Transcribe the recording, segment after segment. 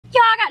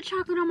got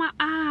chocolate on my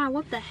eye.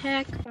 What the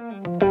heck?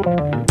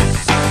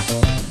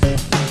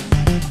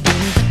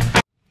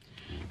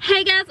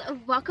 Hey guys,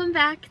 welcome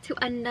back to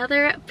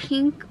another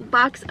pink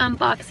box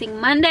unboxing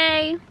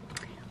Monday.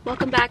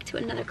 Welcome back to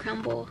another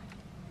Crumble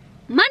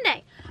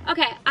Monday.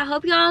 Okay, I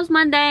hope y'all's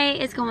Monday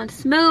is going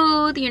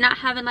smooth. You're not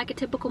having like a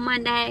typical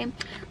Monday.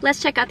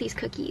 Let's check out these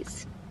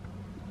cookies.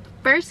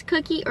 First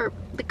cookie, or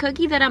the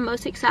cookie that I'm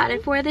most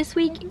excited for this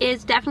week,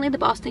 is definitely the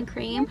Boston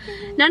cream.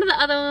 None of the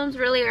other ones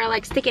really are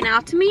like sticking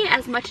out to me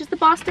as much as the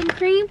Boston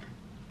cream.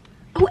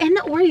 Oh, and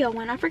the Oreo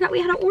one. I forgot we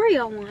had an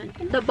Oreo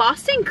one. The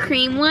Boston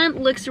cream one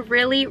looks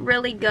really,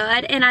 really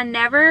good, and I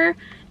never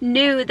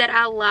knew that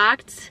I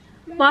liked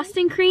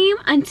Boston cream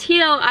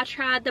until I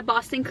tried the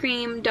Boston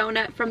cream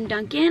donut from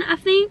Dunkin', I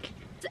think.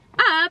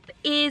 Up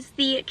is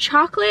the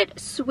chocolate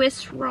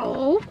Swiss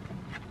roll.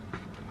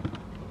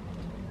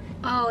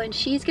 Oh, and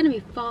she's gonna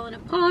be falling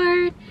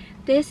apart.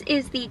 This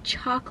is the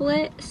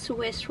chocolate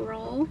Swiss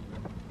roll.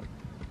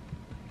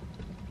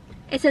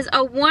 It says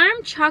a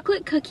warm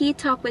chocolate cookie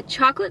topped with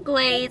chocolate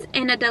glaze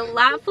and a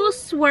delightful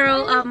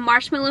swirl of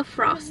marshmallow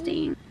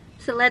frosting.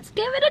 So let's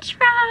give it a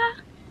try.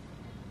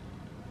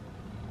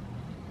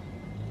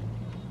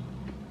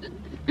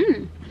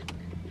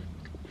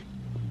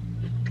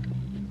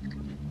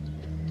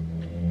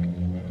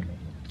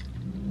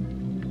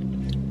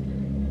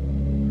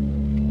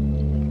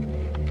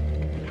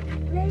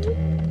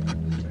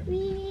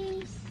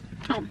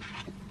 Oh,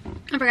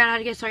 I forgot how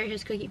to get started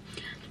his cookie.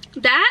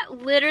 That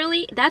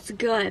literally, that's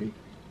good.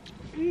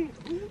 Good.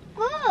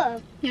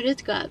 It is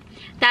good.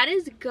 That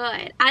is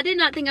good. I did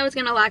not think I was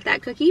gonna like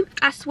that cookie.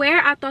 I swear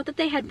I thought that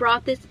they had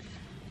brought this.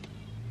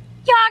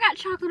 Y'all, I got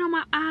chocolate on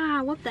my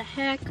eye. What the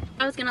heck?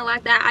 I was gonna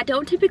like that. I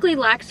don't typically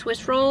like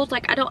Swiss rolls.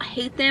 Like, I don't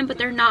hate them, but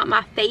they're not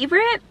my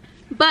favorite.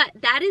 But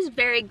that is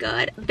very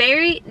good.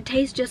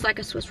 Tastes just like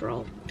a Swiss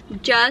roll.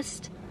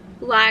 Just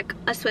like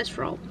a Swiss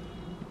roll.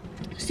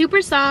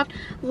 Super soft.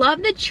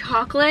 Love the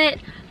chocolate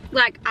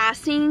like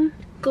icing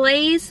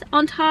glaze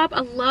on top.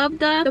 I love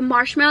the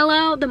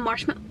marshmallow.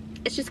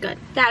 It's just good.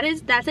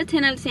 That's a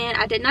 10 out of 10.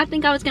 I did not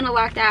think I was gonna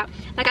like that.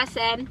 Like I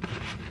said,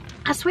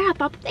 I swear I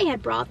thought that they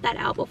had brought that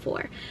out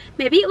before.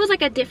 Maybe it was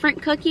like a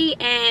different cookie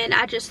and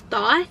I just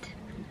thought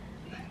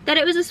that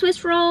it was a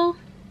Swiss roll.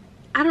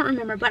 I don't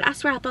remember, but I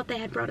swear I thought they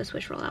had brought a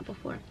Swiss roll out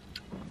before.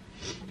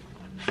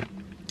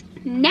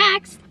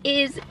 Next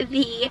is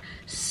the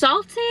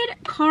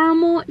salted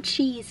caramel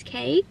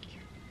cheesecake.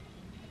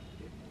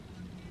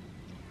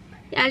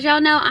 As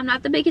y'all know, I'm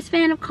not the biggest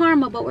fan of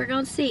caramel, but we're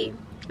gonna see.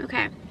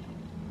 Okay.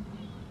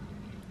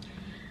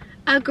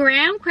 A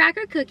graham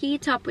cracker cookie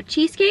topped with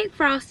cheesecake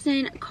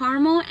frosting,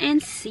 caramel,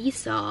 and sea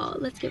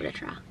salt. Let's give it a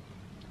try.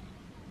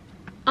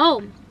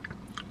 Oh.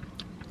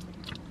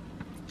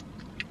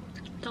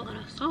 It's a lot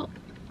of salt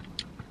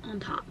on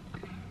top.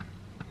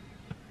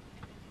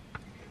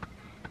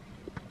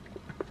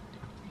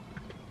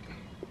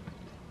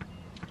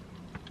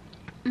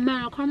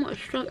 Man, the caramel is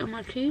stuck in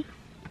my teeth.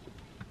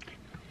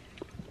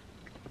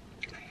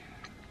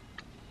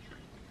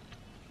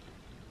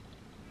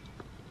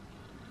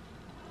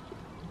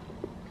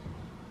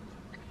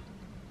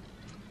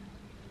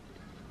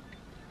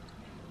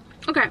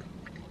 Okay,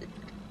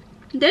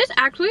 this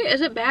actually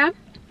isn't bad.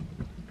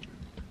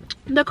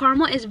 The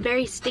caramel is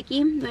very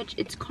sticky, which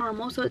it's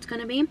caramel, so it's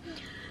gonna be.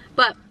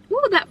 But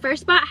ooh, that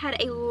first bite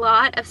had a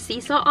lot of sea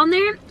salt on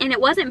there, and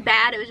it wasn't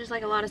bad. It was just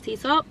like a lot of sea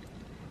salt.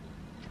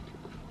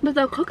 But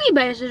the cookie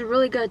base is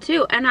really good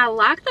too, and I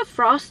like the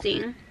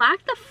frosting. I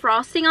like the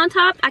frosting on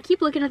top. I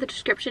keep looking at the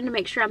description to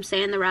make sure I'm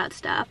saying the right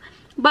stuff.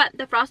 But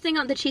the frosting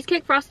on the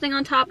cheesecake frosting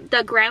on top,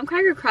 the graham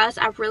cracker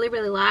crust, I really,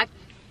 really like.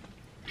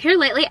 Here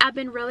lately, I've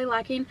been really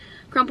liking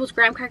Crumble's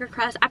graham cracker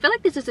crust. I feel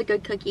like this is a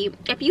good cookie.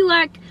 If you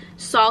like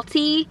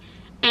salty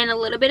and a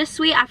little bit of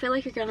sweet, I feel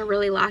like you're gonna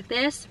really like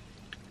this.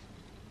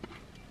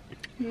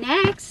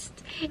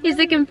 Next is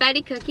the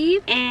confetti cookie,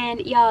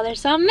 and y'all,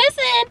 there's something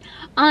missing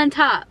on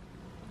top.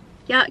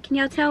 Y'all, can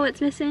y'all tell what's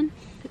missing?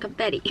 The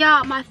confetti.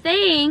 Y'all, my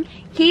thing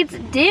keeps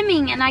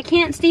dimming and I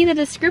can't see the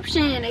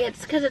description.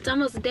 It's because it's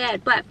almost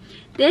dead. But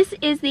this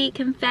is the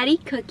confetti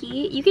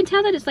cookie. You can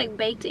tell that it's like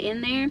baked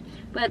in there,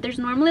 but there's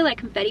normally like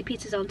confetti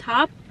pieces on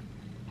top.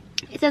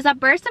 It says a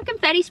burst of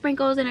confetti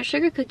sprinkles in a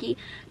sugar cookie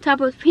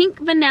topped with pink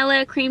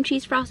vanilla cream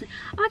cheese frosting.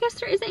 Oh, I guess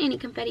there isn't any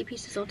confetti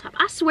pieces on top.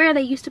 I swear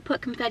they used to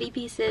put confetti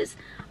pieces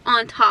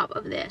on top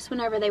of this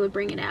whenever they would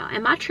bring it out.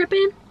 Am I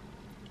tripping?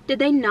 Did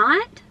they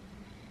not?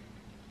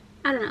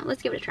 I don't know.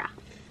 Let's give it a try.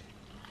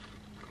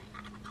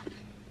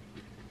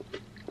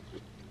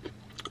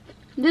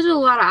 This is a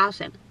lot of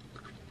icing.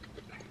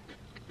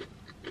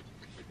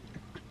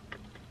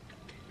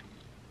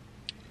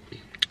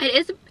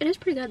 It is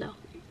pretty good though.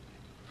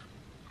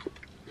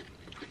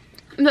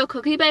 The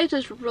cookie base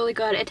is really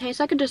good. It tastes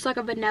like just like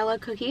a vanilla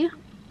cookie.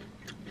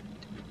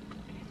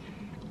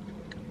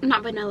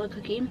 Not vanilla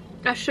cookie.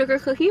 A sugar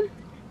cookie.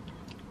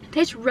 It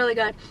tastes really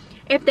good.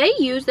 If they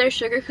use their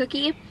sugar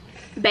cookie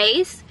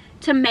base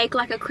to make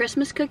like a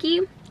Christmas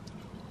cookie,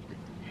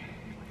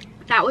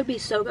 that would be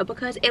so good,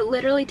 because it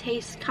literally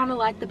tastes kind of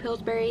like the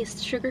Pillsbury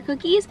sugar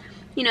cookies,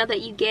 you know,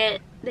 that you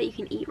get that you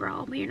can eat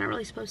raw, but you're not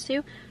really supposed to.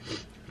 It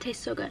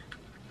tastes so good.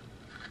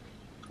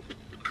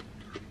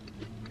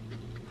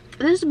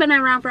 This has been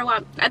around for a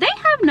while. They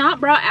have not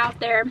brought out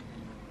their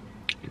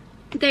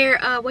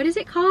what is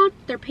it called?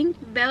 Their pink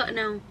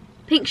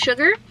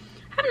sugar.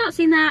 I have not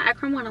seen that at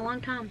CRUMBL in a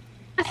long time.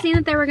 I've seen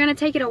that they were gonna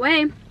take it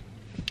away.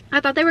 I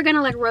thought they were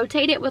gonna like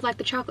rotate it with like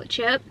the chocolate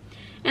chip,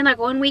 and like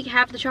one week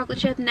have the chocolate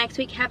chip, the next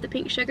week have the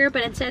pink sugar,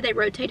 but instead they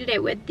rotated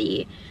it with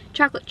the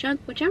chocolate chunk,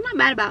 which I'm not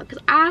mad about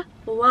because I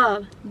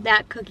love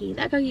that cookie.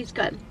 That cookie's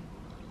good.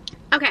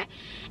 Okay,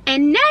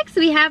 and next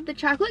we have the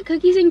chocolate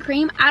cookies and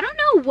cream. I don't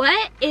know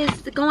what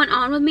is going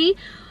on with me.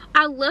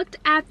 I looked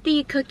at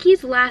the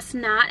cookies last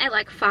night at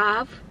like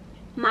 5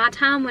 my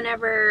time,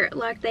 whenever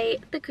like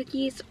the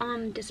cookies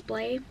on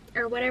display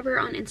or whatever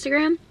on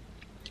Instagram,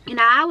 and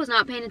I was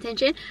not paying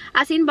attention.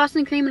 I seen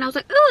Boston cream and I was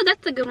like, oh,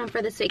 that's a good one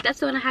for this week. That's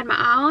the one I had my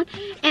eye on,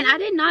 and I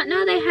did not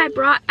know they had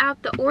brought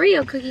out the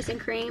Oreo cookies and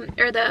cream,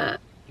 or the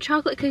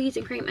chocolate cookies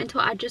and cream,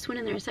 until I just went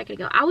in there a second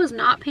ago. I was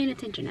not paying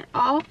attention at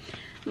all,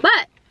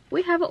 but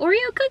we have an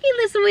Oreo cookie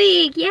this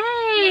week.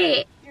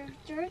 Yay!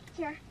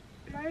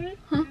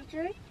 Huh?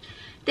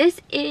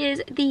 This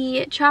is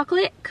the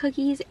chocolate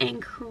cookies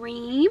and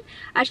cream.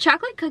 A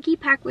chocolate cookie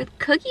packed with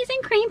cookies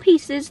and cream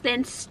pieces,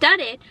 then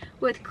studded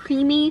with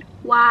creamy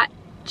white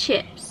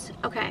chips.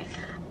 Okay,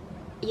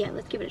 yeah,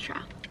 let's give it a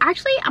try.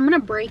 Actually, I'm gonna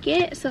break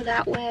it so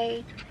that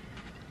way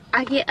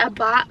I get a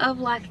bite of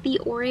like the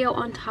Oreo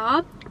on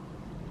top.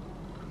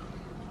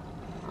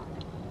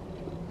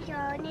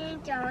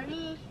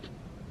 Johnny.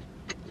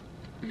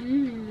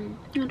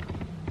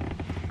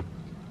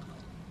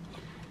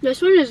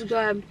 This one is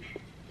good.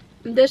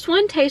 This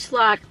one tastes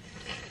like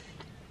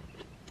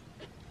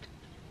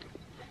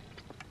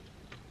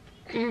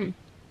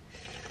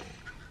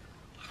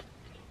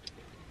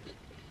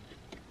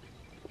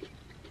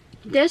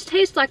this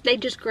tastes like they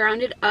just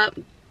grounded up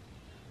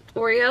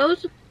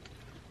Oreos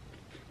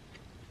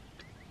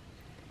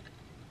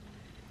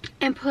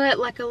and put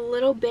like a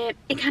little bit,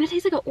 it kind of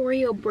tastes like an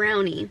Oreo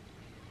brownie.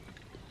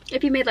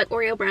 If you made like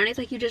Oreo brownies,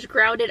 like you just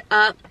grounded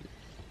up.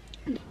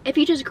 If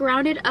you just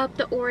grounded up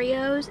the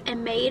Oreos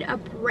and made a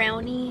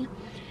brownie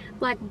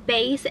like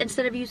base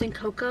instead of using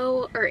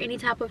cocoa or any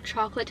type of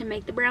chocolate to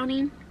make the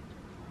brownie,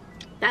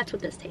 that's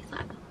what this tastes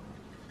like.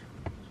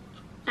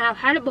 And I've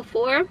had it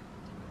before.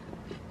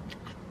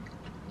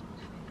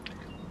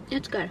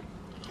 It's good.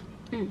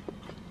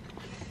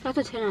 That's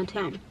a 10 out of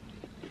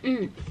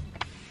 10.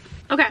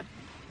 Okay.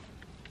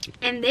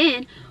 And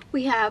then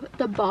we have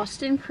the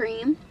Boston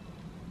cream.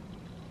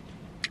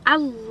 I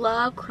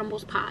love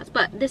CRUMBL's pies,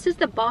 but this is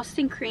the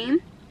Boston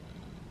cream.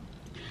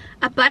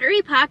 A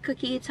buttery pie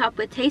cookie topped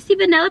with tasty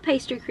vanilla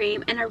pastry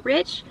cream and a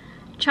rich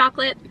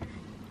chocolate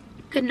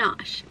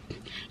ganache.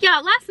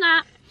 Y'all, last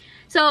night,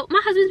 so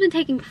my husband's been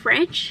taking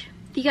French.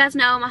 You guys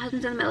know my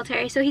husband's in the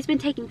military, so he's been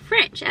taking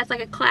French as like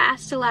a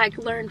class to like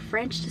learn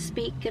French to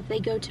speak if they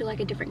go to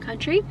like a different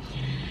country.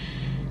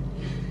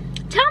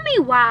 Tell me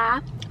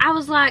why I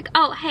was like,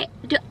 oh, hey,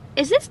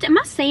 am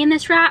I saying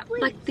this right?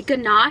 Like the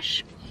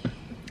ganache.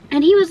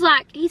 And he was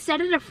like, he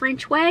said it a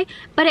French way,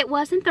 but it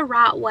wasn't the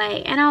right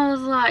way. And I was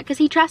like, because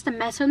he tries to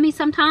mess with me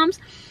sometimes.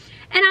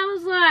 And I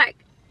was like,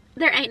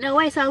 there ain't no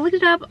way. So I looked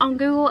it up on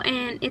Google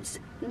and it's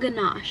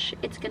ganache.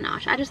 It's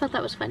ganache. I just thought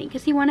that was funny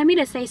because he wanted me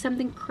to say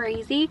something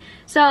crazy.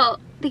 So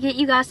to get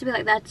you guys to be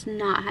like, that's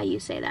not how you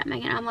say that,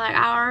 Megan. I'm like,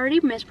 I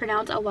already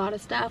mispronounce a lot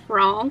of stuff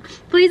wrong.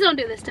 Please don't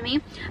do this to me.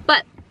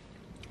 But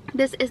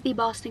this is the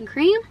Boston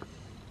cream.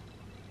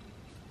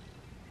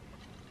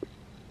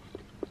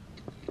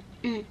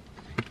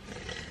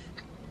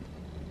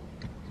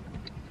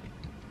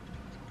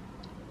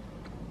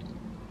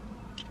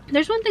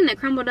 There's one thing that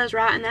CRUMBL does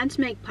right, and that's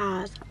make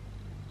pies.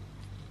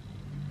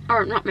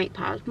 Or not make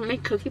pies, but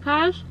make cookie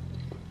pies.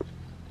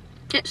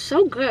 It's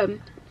so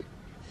good.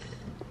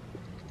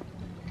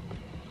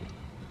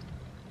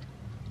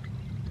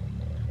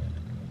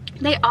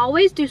 They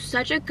always do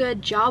such a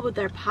good job with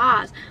their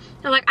pies.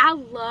 So, like, I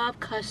love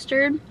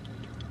custard.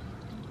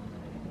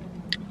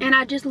 And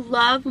I just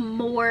love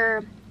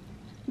more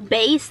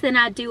base than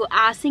I do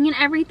icing and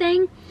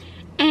everything.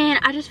 And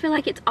I just feel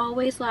like it's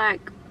always,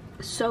 like,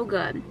 so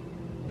good.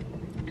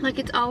 Like,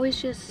 it's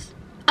always just,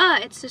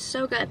 it's just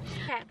so good.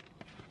 Okay,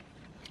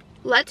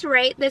 let's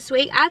rate this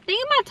week. I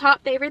think my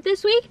top favorite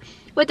this week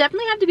would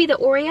definitely have to be the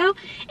Oreo.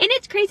 And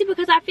it's crazy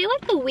because I feel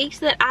like the weeks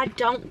that I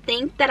don't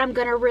think that I'm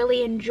gonna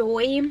really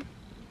enjoy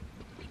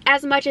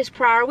as much as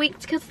prior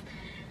weeks, because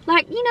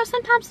like, you know,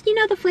 sometimes, you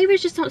know, the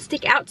flavors just don't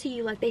stick out to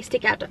you like they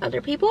stick out to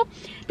other people.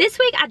 This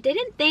week, I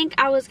didn't think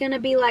I was gonna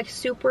be like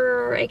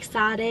super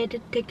excited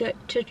to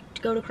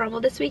go to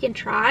CRUMBL this week and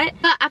try it.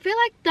 But I feel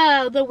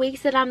like the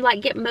weeks that I'm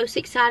like get most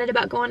excited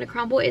about going to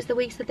CRUMBL is the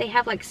weeks that they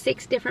have like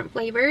 6 different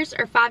flavors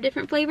or 5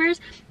 different flavors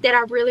that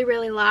I really,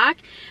 really like.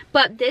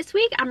 But this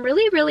week, I'm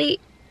really,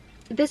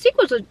 this week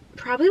was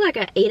probably like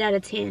an 8 out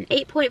of 10,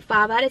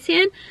 8.5 out of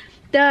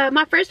 10.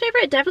 My first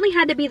favorite definitely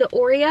had to be the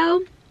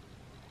Oreo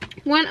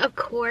one, of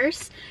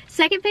course.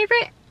 Second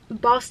favorite,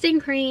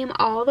 Boston cream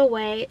all the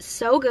way.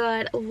 So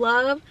good.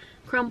 Love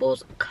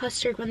CRUMBL's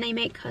custard when they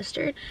make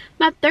custard.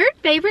 My third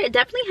favorite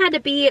definitely had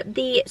to be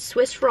the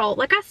Swiss roll.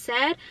 Like I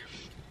said,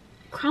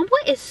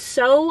 CRUMBL is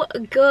so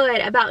good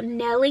about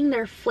nailing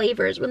their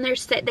flavors. When they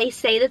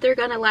say that they're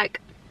gonna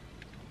like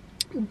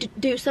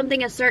do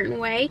something a certain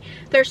way,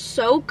 they're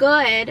so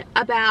good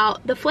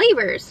about the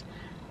flavors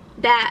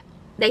that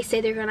they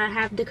say they're gonna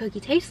have the cookie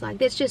taste like.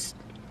 It's just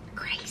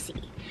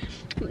crazy.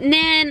 And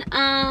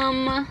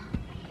then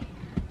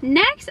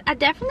next, I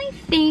definitely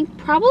think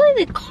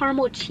probably the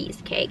caramel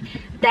cheesecake.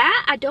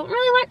 That, I don't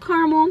really like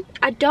caramel.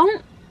 I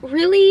don't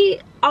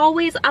really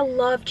always, I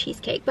love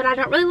cheesecake, but I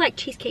don't really like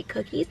cheesecake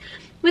cookies.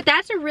 But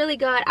that's a really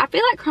good. I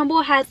feel like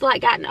CRUMBL has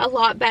like gotten a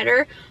lot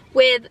better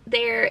with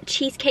their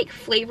cheesecake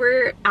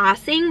flavor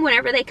icing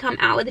whenever they come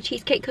out with a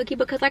cheesecake cookie,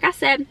 because like I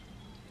said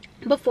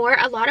before,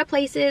 a lot of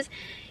places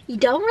you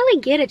don't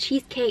really get a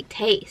cheesecake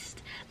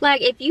taste.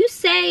 Like if you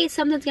say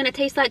something's gonna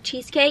taste like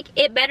cheesecake,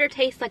 it better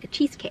taste like a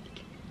cheesecake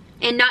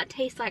and not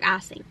taste like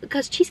icing,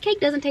 because cheesecake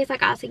doesn't taste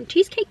like icing.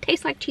 Cheesecake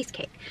tastes like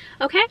cheesecake,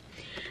 okay?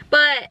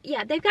 But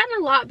yeah, they've gotten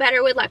a lot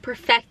better with like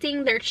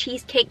perfecting their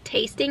cheesecake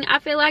tasting, I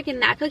feel like,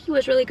 and that cookie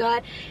was really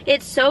good.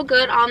 It's so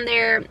good on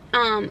their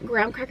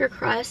graham cracker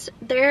crust.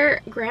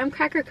 Their graham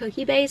cracker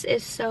cookie base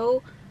is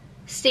so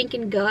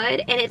stinking good,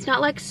 and it's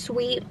not like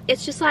sweet,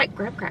 it's just like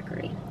graham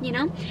crackery, you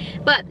know?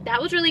 But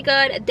that was really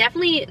good.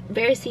 Definitely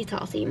very sea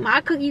salty.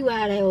 My cookie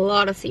had a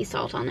lot of sea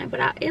salt on it,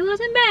 but it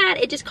wasn't bad.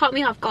 It just caught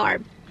me off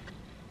guard.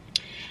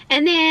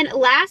 And then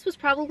last was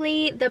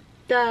probably the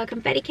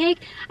confetti cake.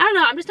 I don't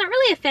know, I'm just not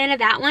really a fan of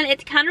that one.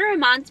 It kind of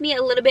reminds me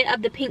a little bit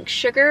of the pink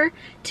sugar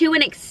to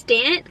an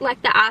extent.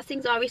 Like the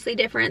icing's obviously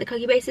different, the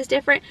cookie base is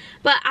different,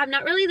 but I'm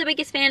not really the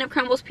biggest fan of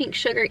CRUMBL's pink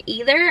sugar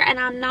either, and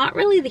I'm not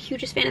really the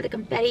hugest fan of the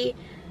confetti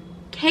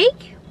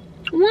cake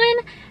one.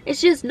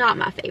 It's just not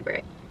my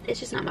favorite. It's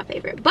just not my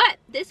favorite. But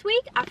this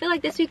week, I feel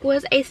like this week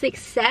was a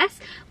success.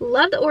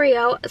 Love the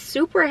Oreo.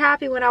 Super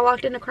happy when I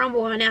walked into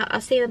CRUMBL and I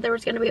seen that there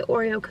was going to be an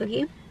Oreo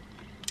cookie.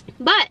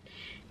 But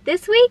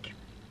this week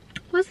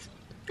was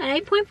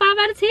an 8.5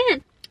 out of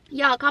 10.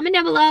 Y'all comment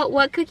down below,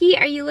 what cookie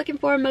are you looking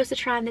for most to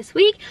try this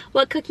week?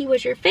 What cookie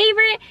was your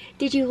favorite?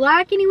 Did you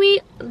like any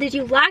week? Did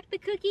you like the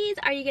cookies?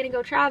 Are you gonna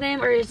go try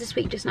them, or is this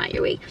week just not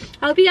your week?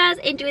 I hope you guys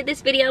enjoyed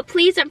this video.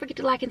 Please don't forget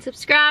to like and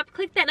subscribe.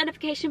 Click that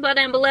notification bell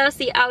down below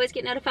so you always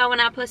get notified when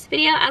I post a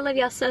video. I love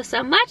y'all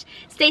so much.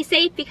 Stay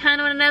safe, be kind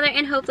to one another,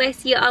 and hopefully I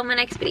see you all in my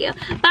next video.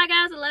 Bye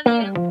guys, I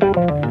love you.